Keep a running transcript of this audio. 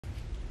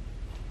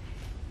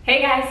Hey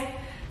guys,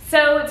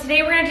 so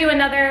today we're going to do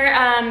another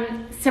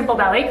simple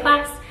ballet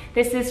class.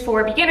 This is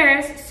for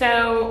beginners,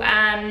 so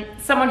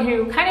someone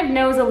who kind of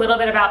knows a little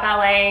bit about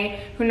ballet,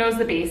 who knows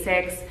the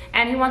basics,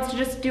 and who wants to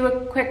just do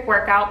a quick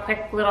workout,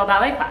 quick little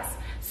ballet class.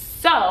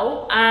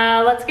 So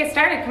let's get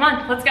started. Come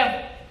on, let's go.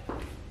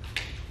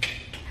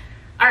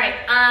 All right,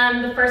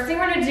 the first thing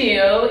we're going to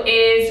do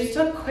is just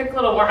a quick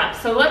little warm up.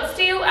 So let's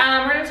do,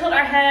 we're going to tilt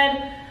our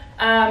head.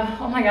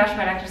 Oh my gosh,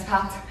 my neck just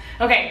popped.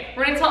 Okay,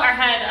 we're gonna tilt our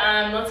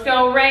head. Let's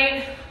go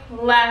right,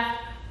 left,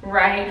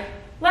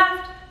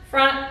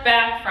 front,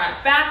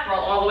 back,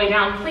 roll all the way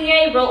down,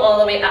 plie, roll all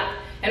the way up.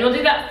 And we'll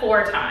do that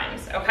 4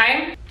 times,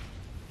 okay?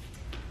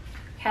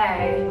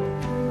 Okay,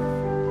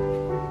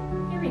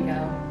 here we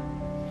go.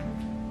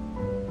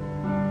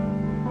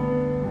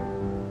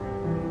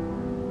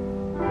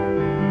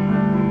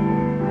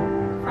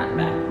 Front,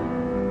 back.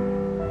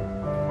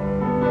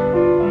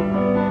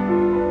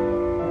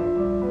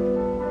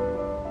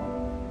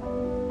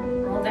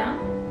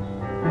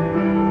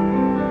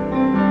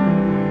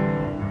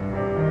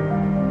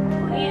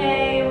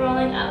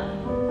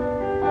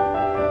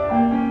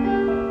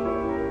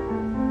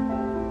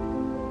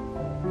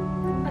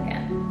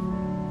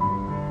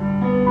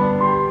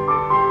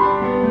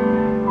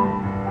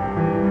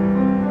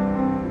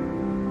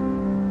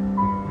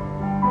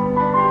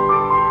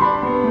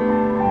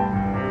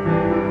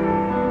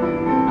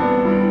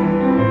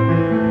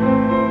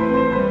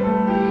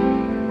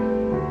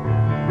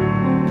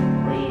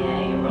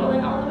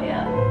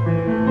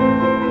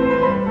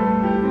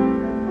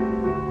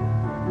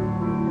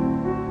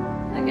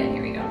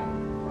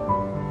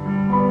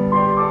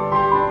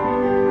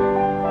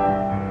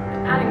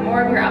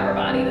 Your upper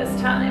body this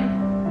time.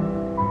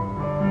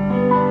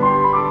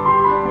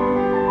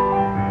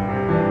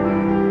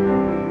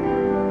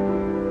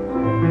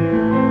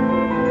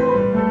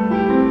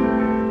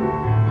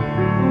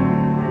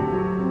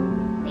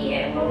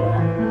 Yeah, roll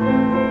up.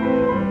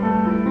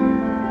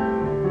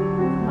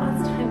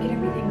 Last time, get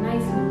everything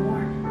nice and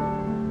warm.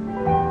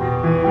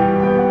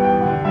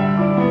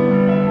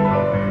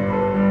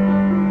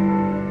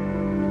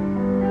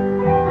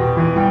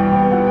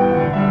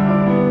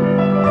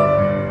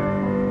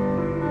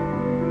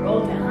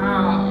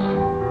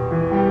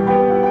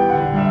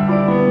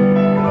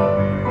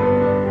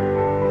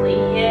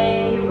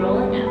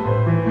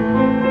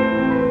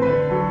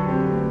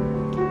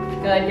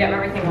 Good, give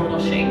everything a little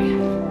shake.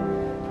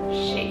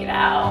 Shake it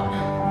out.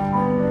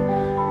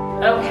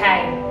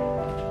 Okay.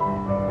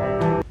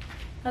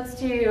 Let's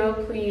do a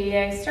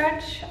plie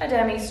stretch, a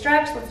demi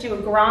stretch. Let's do a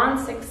grand,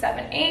 6,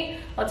 7, 8.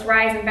 Let's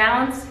rise and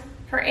balance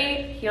for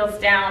 8. Heels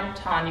down,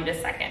 tendu to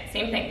second.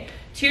 Same thing.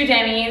 2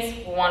 demis,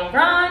 1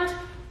 grand,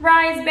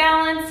 rise,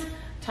 balance,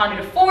 tendu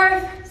to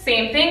 4th.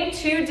 Same thing,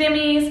 2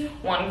 demis,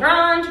 1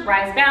 grand,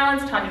 rise,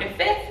 balance, tendu to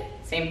 5th.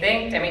 Same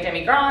thing, demi,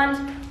 demi, grand.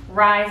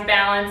 Rise,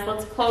 balance.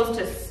 Let's close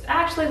to,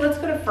 actually, let's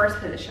go to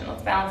first position.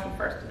 Let's balance in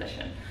first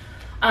position.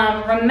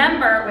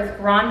 Remember with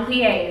grand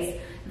plies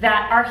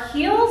that our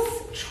heels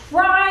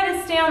try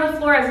to stay on the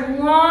floor as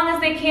long as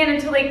they can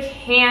until they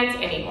can't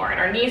anymore. And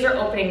our knees are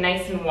opening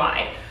nice and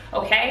wide,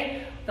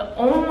 okay? The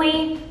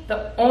only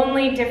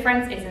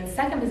difference is in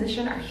second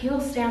position, our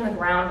heels stay on the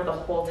ground the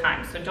whole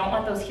time. So don't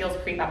let those heels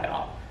creep up at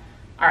all.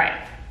 All right,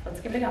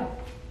 let's give it a go.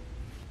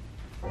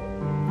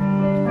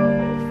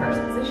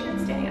 First position,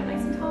 standing up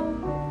nice and tall.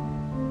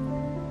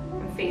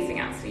 Facing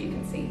out so you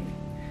can see.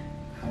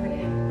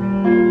 Okay.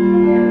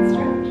 And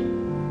stretch.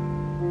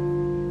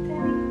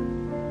 Demi.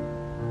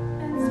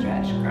 And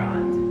stretch,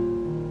 grand.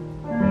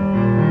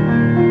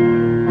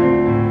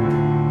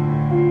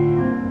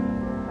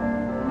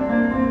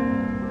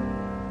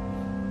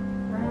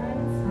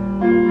 Rise.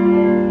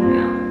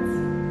 Balance.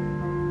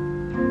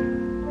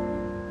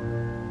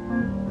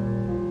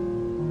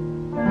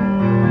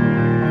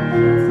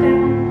 Heels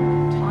down.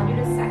 Tendu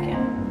to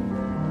second.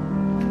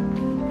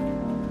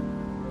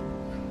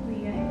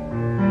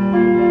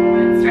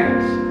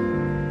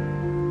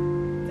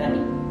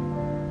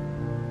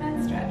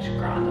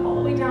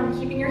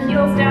 Keeping your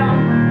heels down.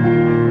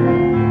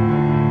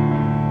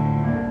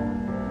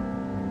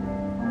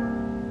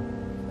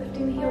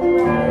 Lifting the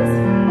heels, rise,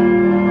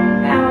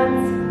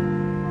 balance.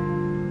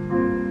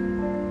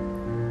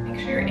 Make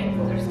sure your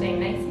ankles are staying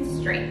nice and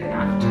straight. They're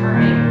not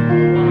turning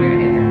one way or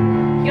the other.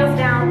 Heels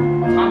down,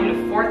 tendu to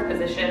 4th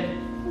position.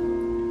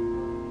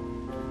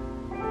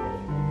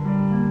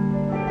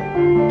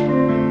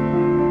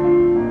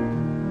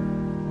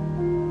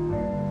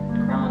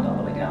 Grand all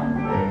the way down.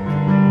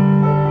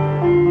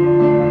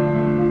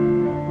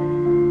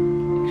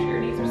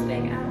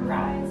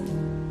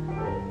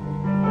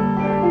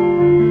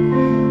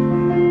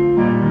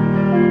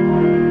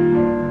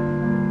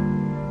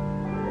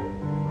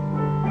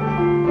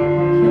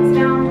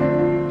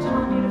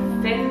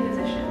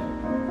 Position.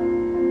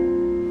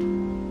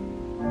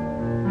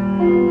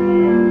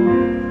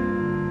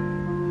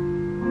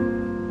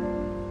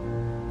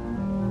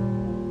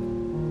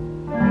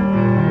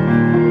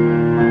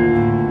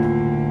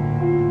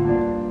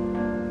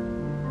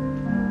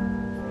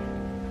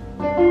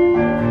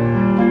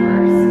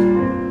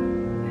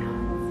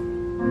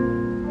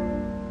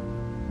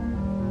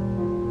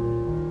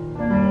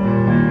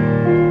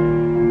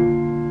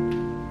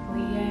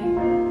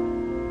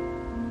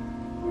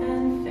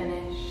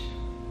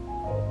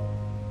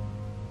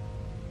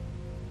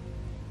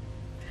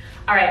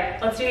 All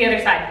right, let's do the other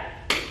side.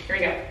 Here we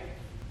go.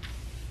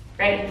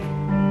 Ready?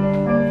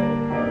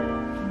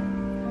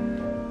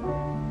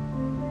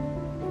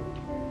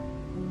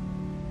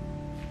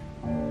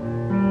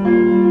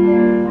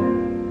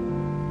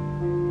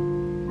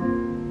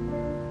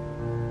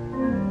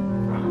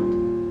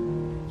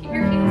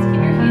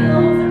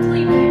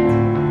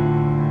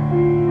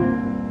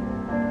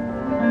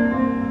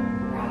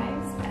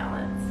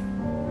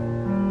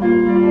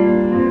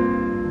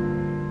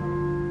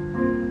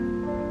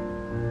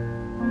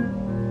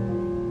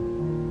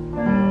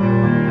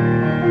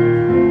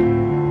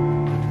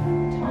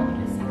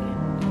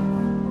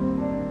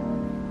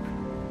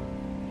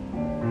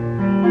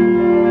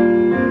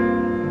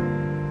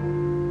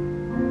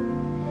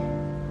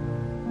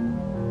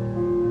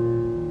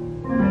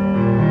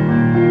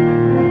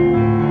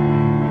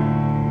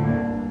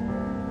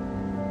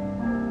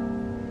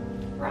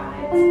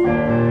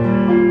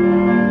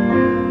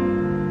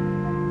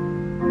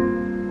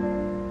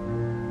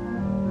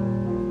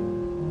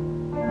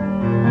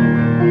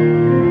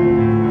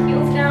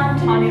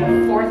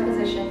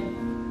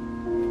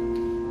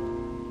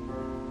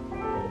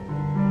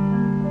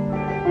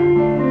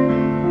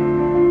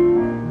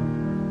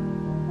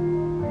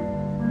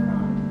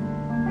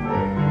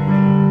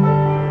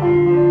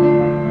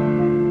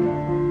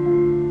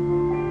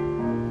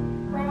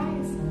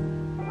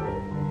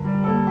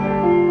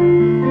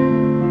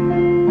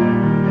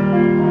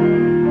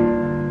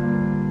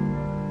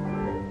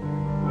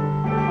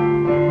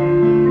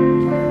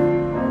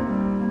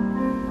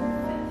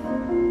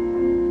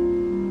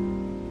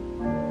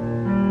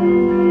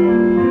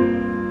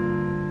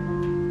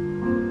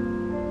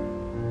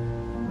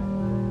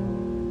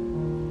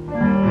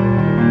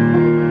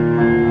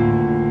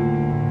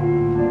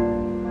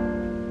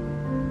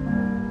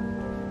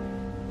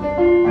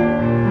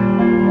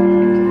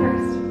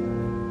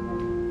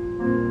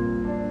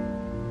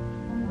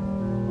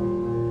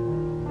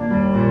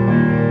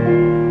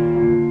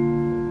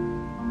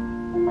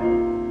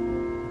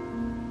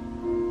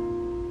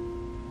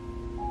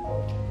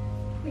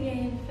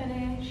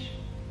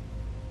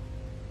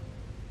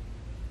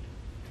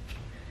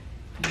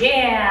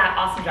 Yeah,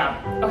 awesome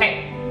job.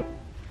 Okay,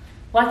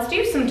 let's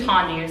do some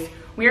tendus.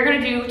 We are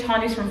gonna do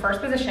tendus from first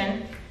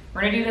position.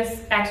 We're gonna do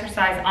this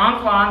exercise en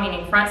croix,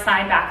 meaning front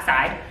side, back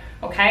side,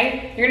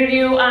 okay? You're gonna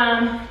do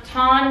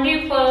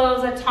tendu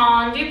close, a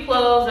tendu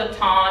close, a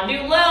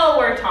tendu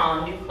lower,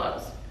 tendu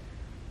close.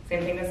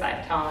 Same thing this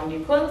side,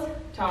 tendu close,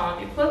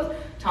 tendu close,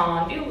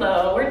 tendu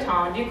lower,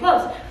 tendu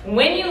close.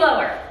 When you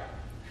lower,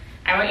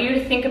 I want you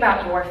to think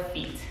about your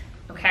feet,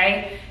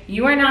 okay?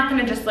 You are not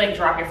gonna just like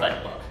drop your foot.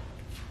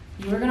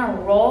 You're gonna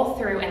roll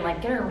through and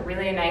like get a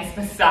really nice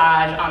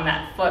massage on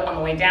that foot on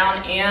the way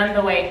down and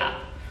the way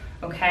up,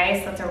 okay?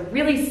 So that's a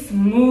really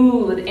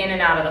smooth in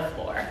and out of the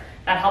floor.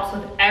 That helps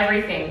with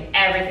everything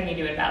you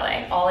do in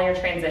ballet, all your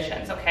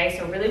transitions, okay?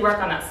 So really work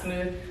on that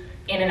smooth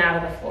in and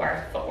out of the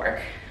floor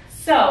footwork.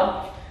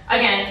 So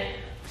again,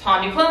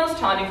 tendu close,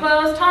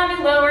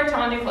 tendu lower,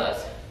 tendu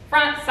close.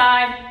 Front,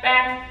 side,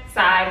 back,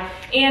 side.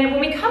 And when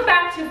we come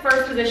back to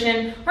first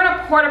position, we're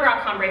gonna port a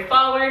bras cambre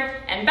forward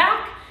and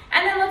back,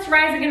 and then let's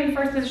rise again in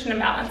first position and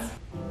balance.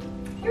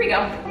 Here we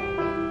go.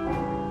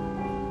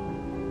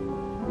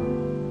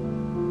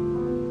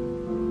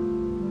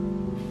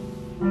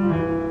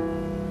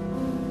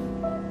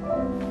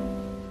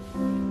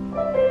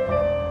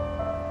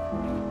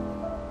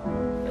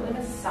 Really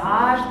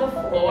massage the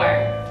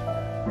floor.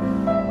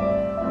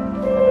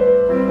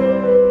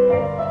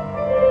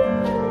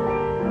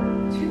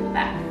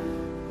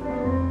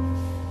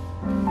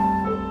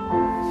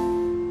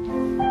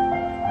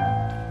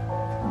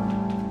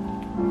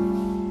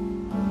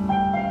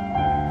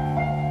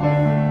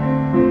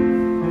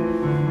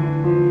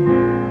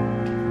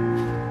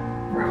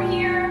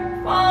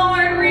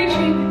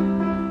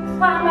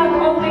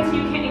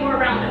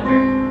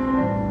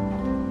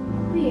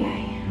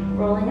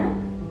 Rolling up,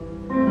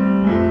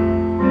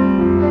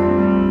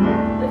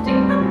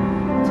 lifting up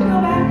to go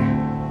back,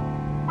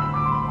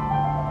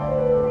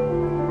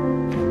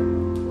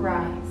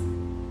 rise,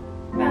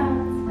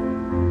 balance,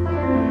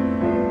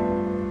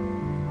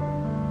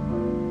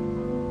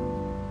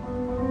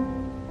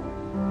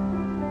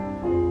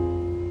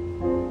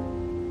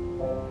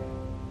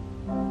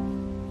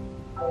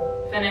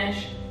 finish,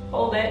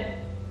 hold it.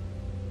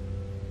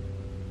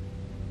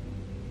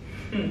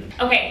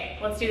 Okay,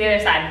 let's do the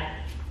other side.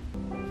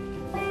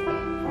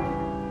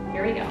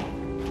 Here we go.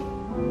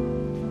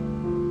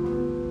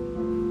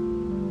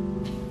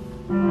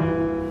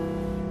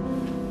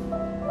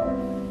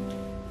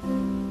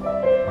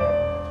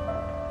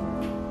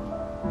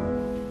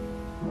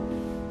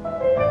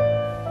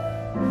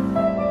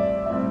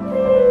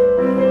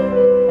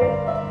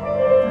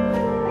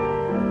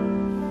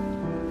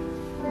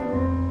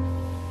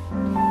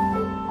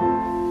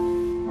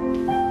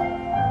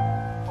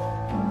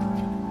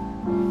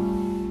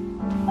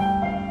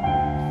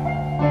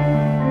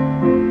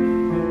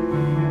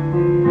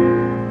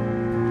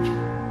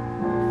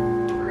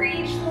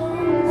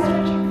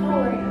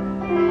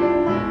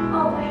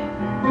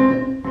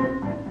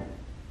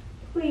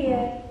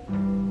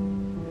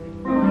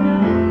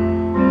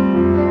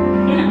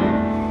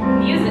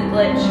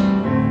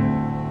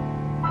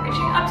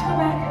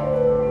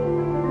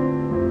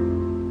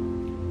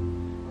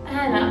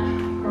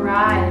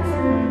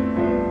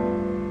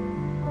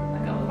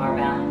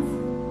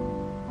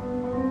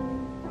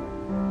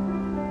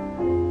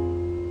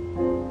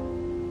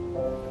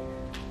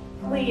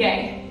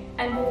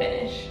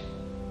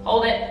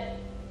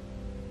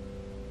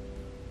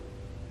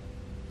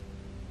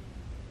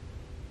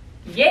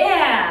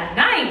 Yeah,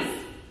 nice.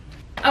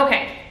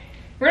 Okay,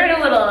 we're gonna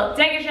do a little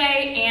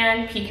dégagé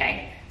and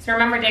piqué. So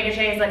remember,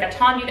 dégagé is like a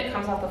tendu that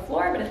comes off the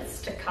floor, but it's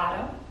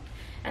staccato.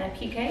 And a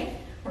piqué,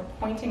 we're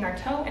pointing our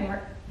toe and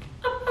we're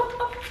up,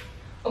 up, up.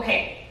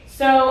 Okay,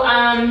 so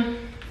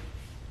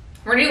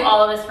we're gonna do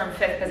all of this from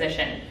 5th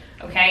position.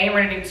 Okay,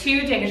 we're gonna do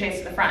 2 dégagés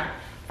to the front.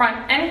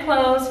 Front and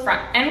close,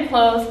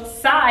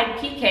 side,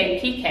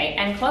 piqué, piqué,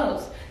 and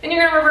close. Then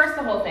you're gonna reverse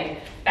the whole thing.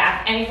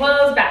 Back and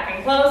close,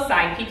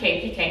 side,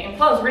 piqué, piqué, and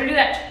close. We're gonna do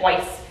that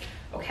twice,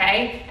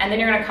 okay? And then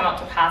you're gonna come up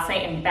to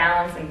passe and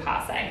balance and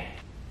passe.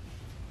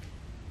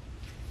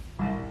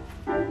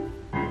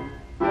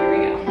 Here we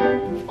go.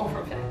 Oh,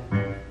 from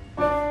 5th.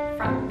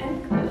 Front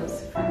and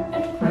close,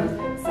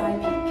 side,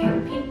 piqué,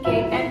 piqué,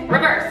 and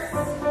reverse.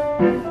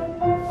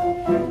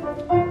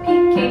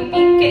 Piqué,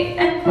 piqué,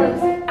 and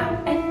close.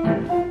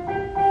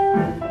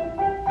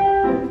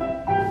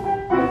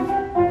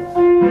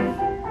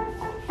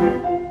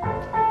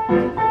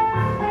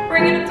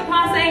 Bring it up to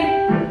passe,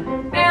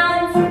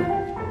 balance,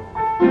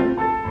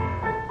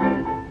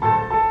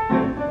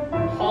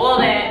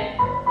 hold it,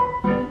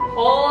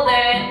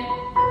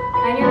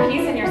 find your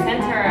peace in your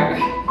center,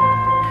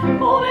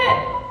 hold it,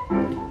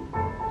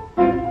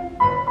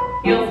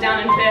 heels down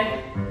in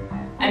 5th,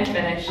 and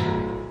finish.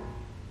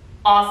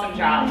 Awesome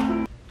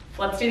job.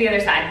 Let's do the other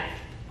side.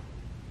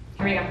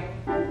 Here we go.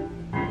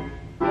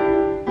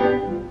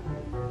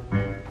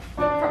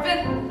 From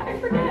 5th, I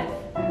forget.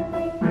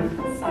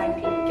 Side,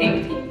 piqué,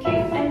 piqué,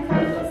 and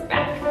close,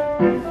 back.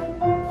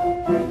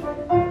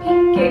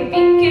 Piqué,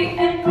 piqué,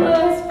 and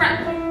close, front.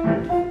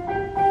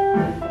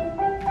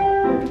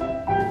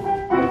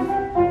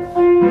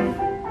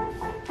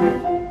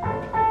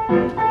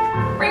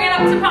 Bring it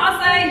up to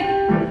passe.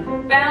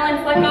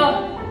 Balance, let go.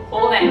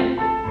 Hold it.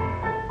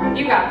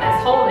 You got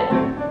this, hold it.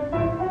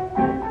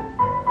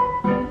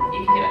 You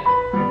can do it.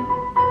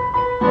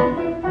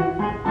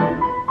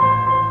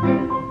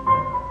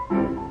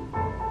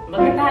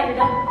 Look at that, you're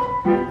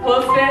done.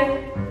 Close 5th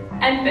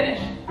and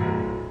finish.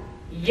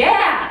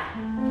 Yeah!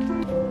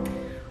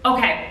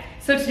 Okay,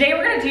 so today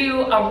we're gonna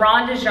do a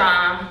rond de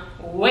jambe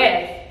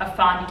with a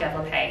fondue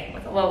développé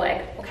with a low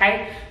leg,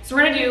 okay? So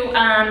we're gonna do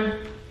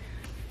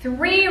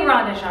 3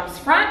 rond de jambes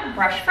front,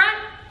 brush front,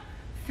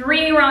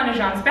 3 rond de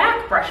jambes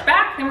back, brush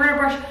back, then we're gonna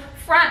brush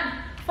front,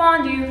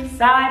 fondue,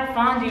 side,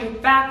 fondue,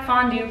 back,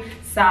 fondue,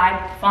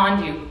 side,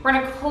 fondue. We're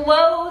gonna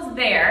close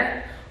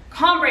there.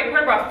 Cambre,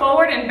 we're gonna go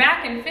forward and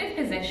back in 5th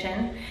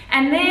position,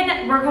 and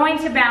then we're going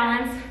to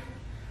balance,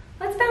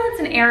 let's balance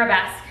an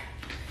arabesque,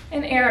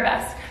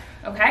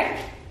 okay?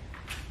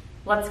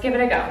 Let's give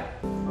it a go.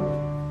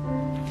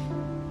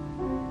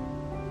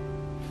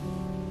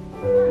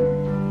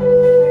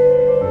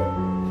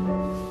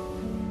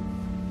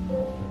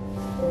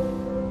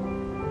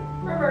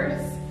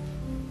 Reverse.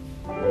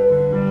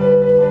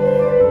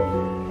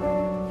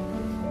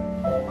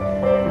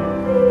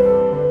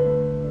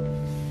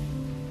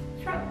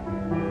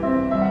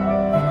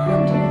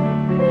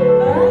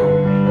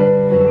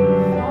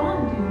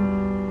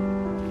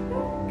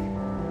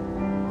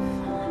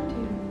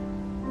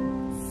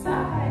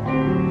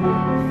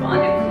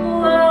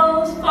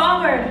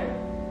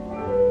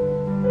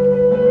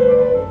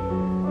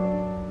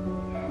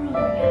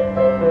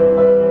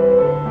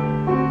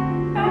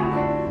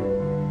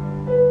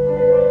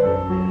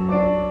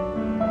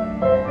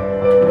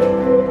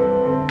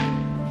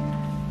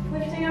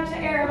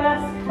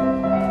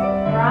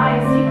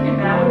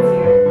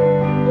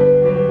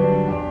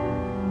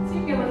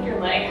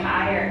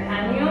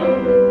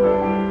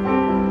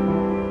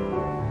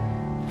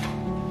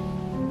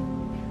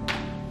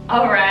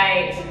 All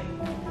right,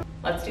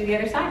 let's do the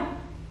other side.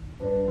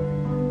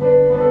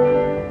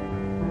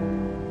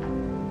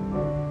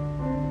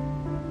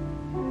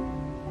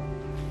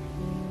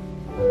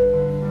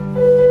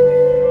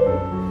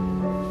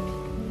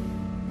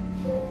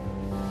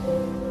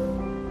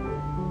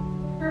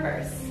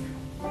 Reverse.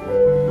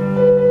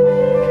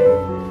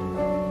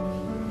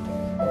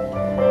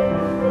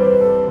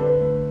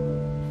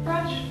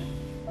 Brush.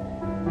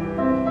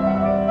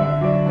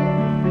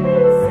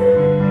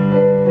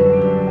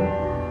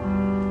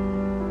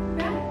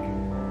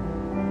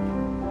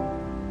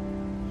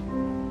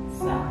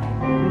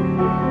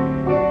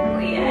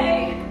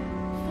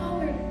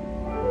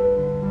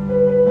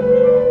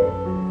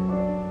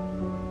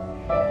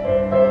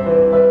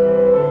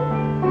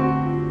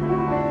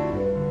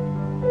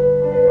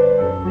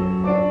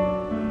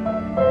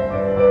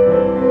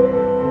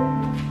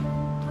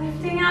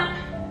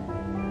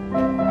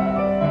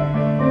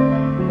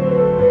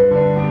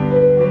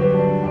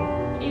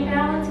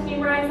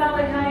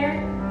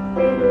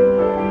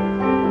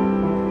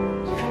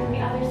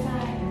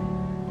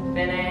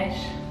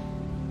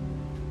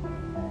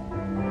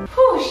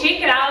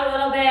 Shake it out a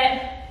little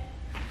bit.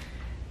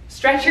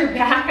 Stretch your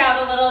back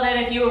out a little bit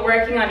if you were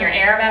working on your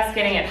arabesque,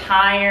 getting it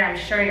higher. I'm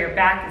sure your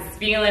back is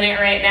feeling it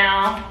right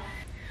now.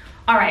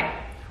 All right,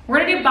 we're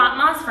gonna do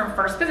battements from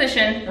 1st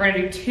position. We're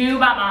gonna do 2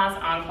 battements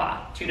en croix.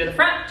 2 to the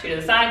front, 2 to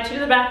the side, 2 to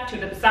the back, 2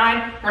 to the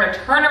side. We're gonna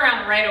turn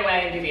around right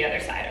away and do the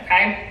other side,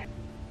 okay?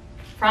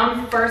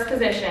 From first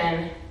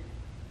position.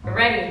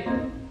 Ready.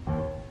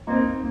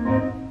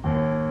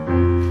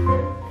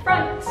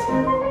 Front.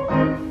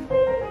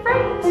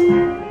 Front.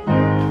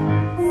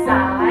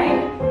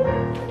 Side.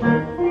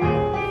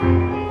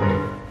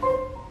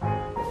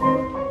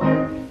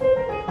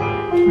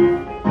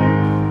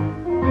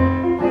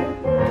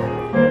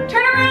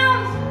 Turn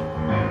around.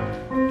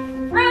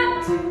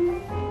 Front.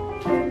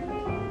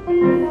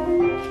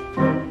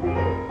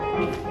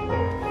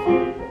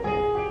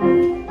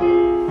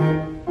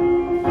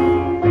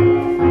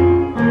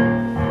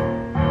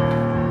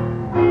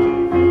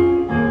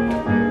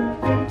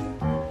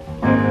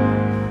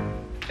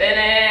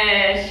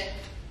 Finish.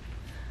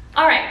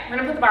 All right, we're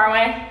gonna put the bar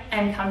away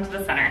and come to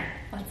the center.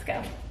 Let's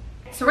go.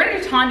 So we're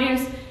gonna do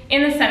tendus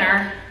in the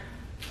center,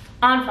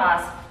 en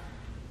face,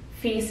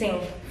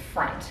 facing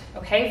front,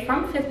 okay?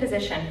 From fifth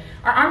position.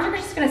 Our arms are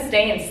just gonna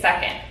stay in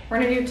second. We're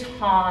gonna do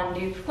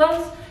tendu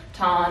close,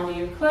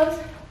 tendu close,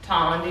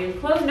 tendu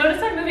close.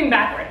 Notice I'm moving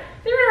backward.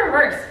 Then we're gonna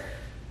reverse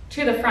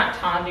to the front,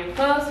 tendu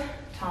close,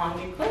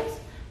 tendu close,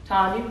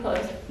 tendu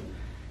close.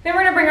 Then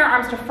we're gonna bring our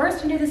arms to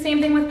first and do the same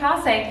thing with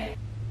passe.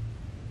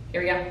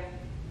 Here we go.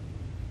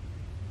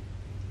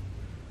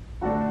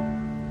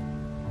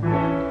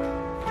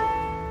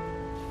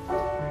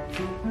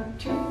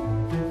 Two.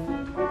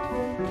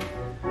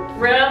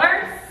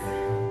 Reverse.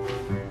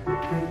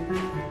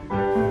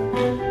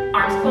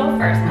 Arms close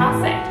first,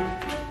 passe,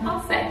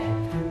 passe,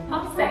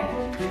 passe,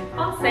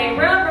 passe,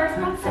 reverse,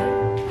 passe.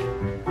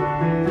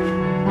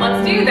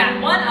 Let's do that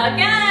one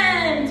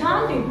again.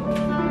 Tendu.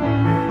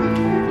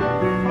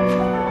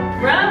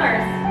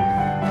 Reverse.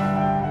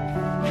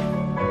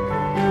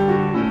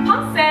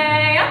 Passe.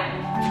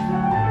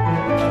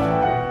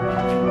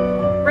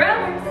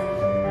 Reverse.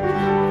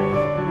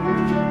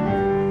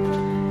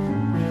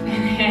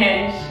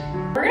 Finish.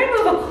 We're gonna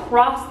move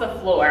across the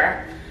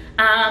floor.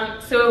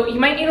 So you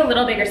might need a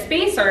little bigger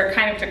space or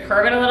kind of to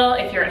curve it a little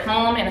if you're at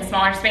home in a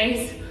smaller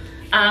space.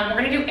 We're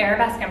gonna do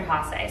arabesque and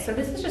passe. So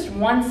this is just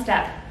one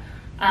step,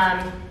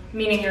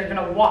 meaning you're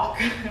gonna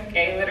walk,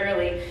 okay?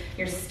 Literally,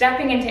 you're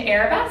stepping into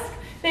arabesque,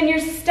 then you're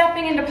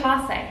stepping into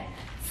passe.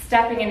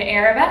 Stepping into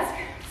arabesque,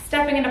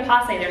 stepping into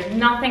passe. There's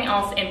nothing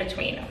else in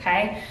between,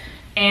 okay?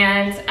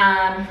 And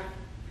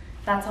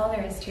that's all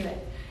there is to it.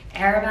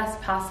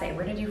 Arabesque, passe.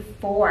 We're gonna do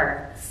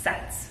 4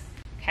 sets.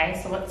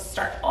 Okay, so let's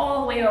start all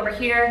the way over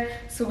here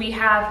so we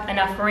have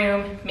enough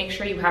room. Make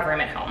sure you have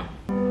room at home.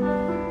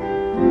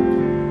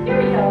 Here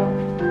we go.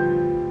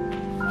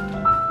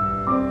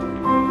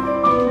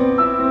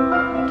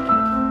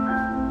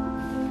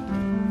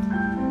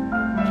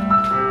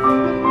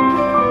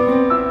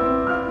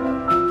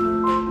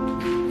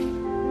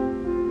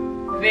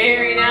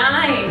 Very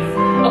nice.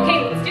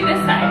 Okay, let's do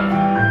this side.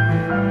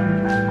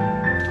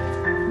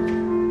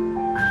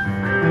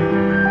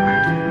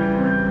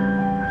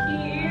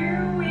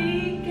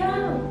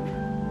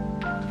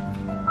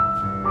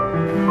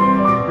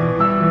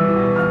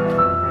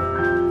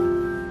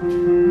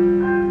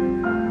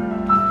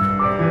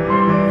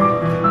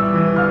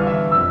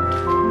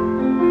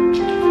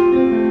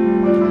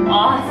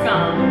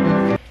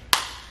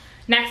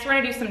 Next, we're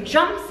gonna do some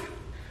jumps.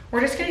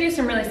 We're just gonna do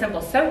some really simple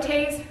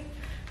sautés.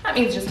 That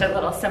means just a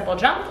little simple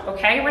jump,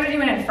 okay? We're gonna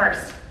do it in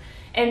first,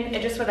 and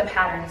just with a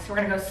pattern. So we're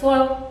gonna go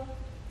slow,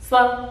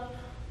 slow,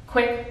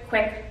 quick,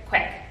 quick,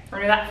 quick. We're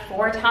gonna do that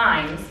 4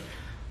 times.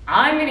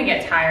 I'm gonna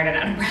get tired and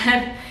out of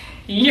breath.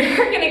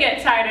 You're gonna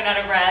get tired and out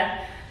of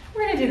breath.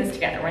 We're gonna do this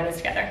together, we're in this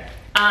together.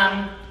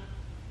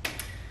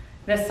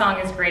 This song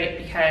is great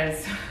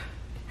because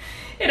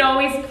it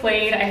always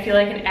played, I feel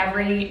like in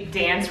every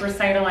dance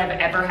recital I've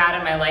ever had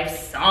in my life,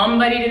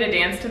 somebody did a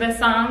dance to this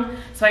song.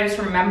 So I just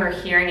remember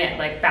hearing it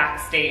like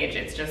backstage.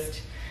 It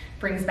just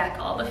brings back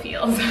all the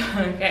feels.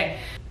 Okay,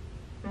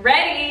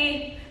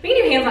 ready? We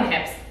can do hands on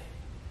hips,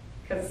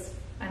 because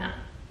why not?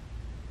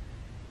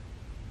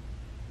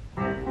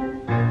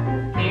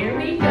 Here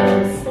we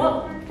go,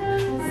 slow,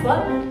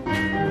 slow,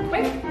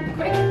 quick,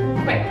 quick,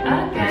 quick,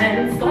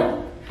 again,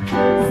 slow,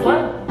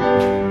 slow.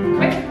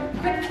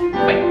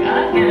 Quick,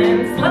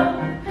 again, slow,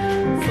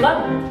 slow,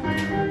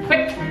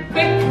 quick,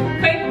 quick,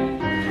 quick,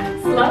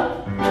 slow,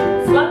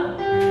 slow,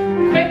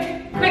 quick,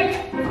 quick,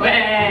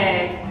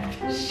 quick.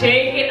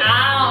 Shake it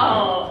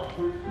out.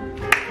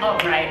 All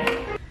right,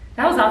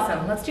 that was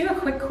awesome. Let's do a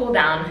quick cool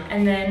down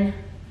and then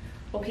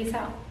we'll peace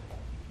out.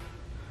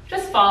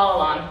 Just follow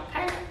along,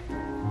 okay?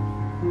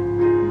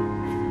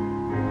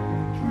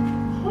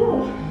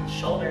 Whew,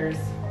 shoulders.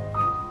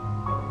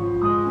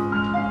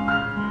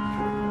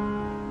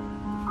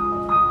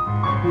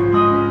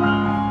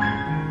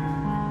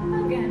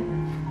 Again.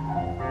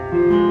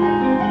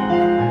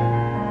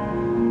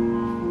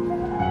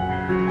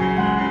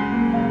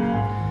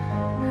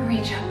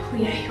 Reach up,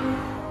 plie.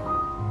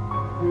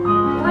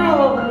 Roll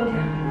all the way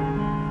down.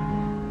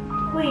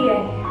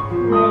 Plie.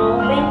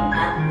 Rolling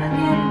up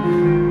again.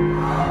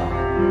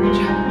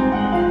 Reach up.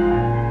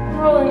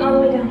 Rolling all the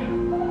way down.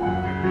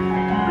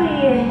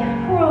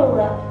 Plie. Roll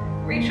up.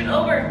 Reach it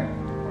over.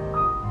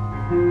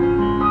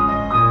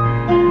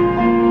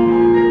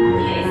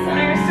 Plie side.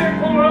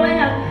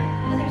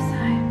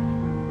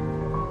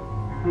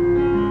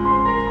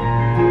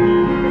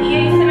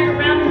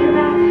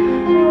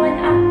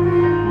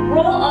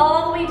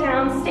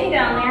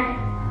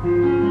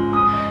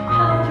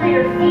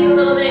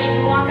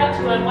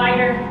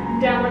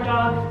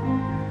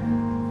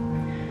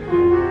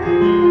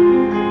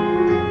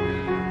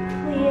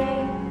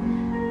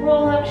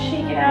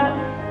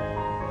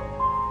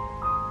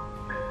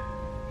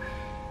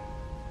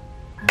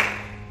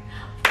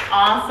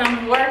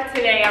 awesome work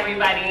today,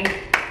 everybody.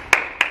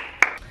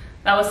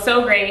 That was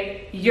so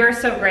great. You're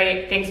so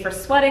great. Thanks for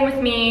sweating with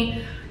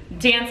me,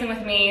 dancing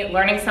with me,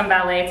 learning some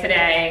ballet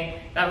today.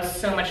 That was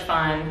so much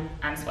fun.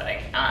 I'm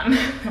sweating.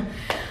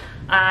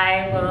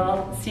 I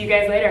will see you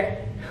guys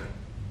later.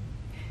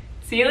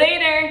 See you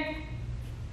later.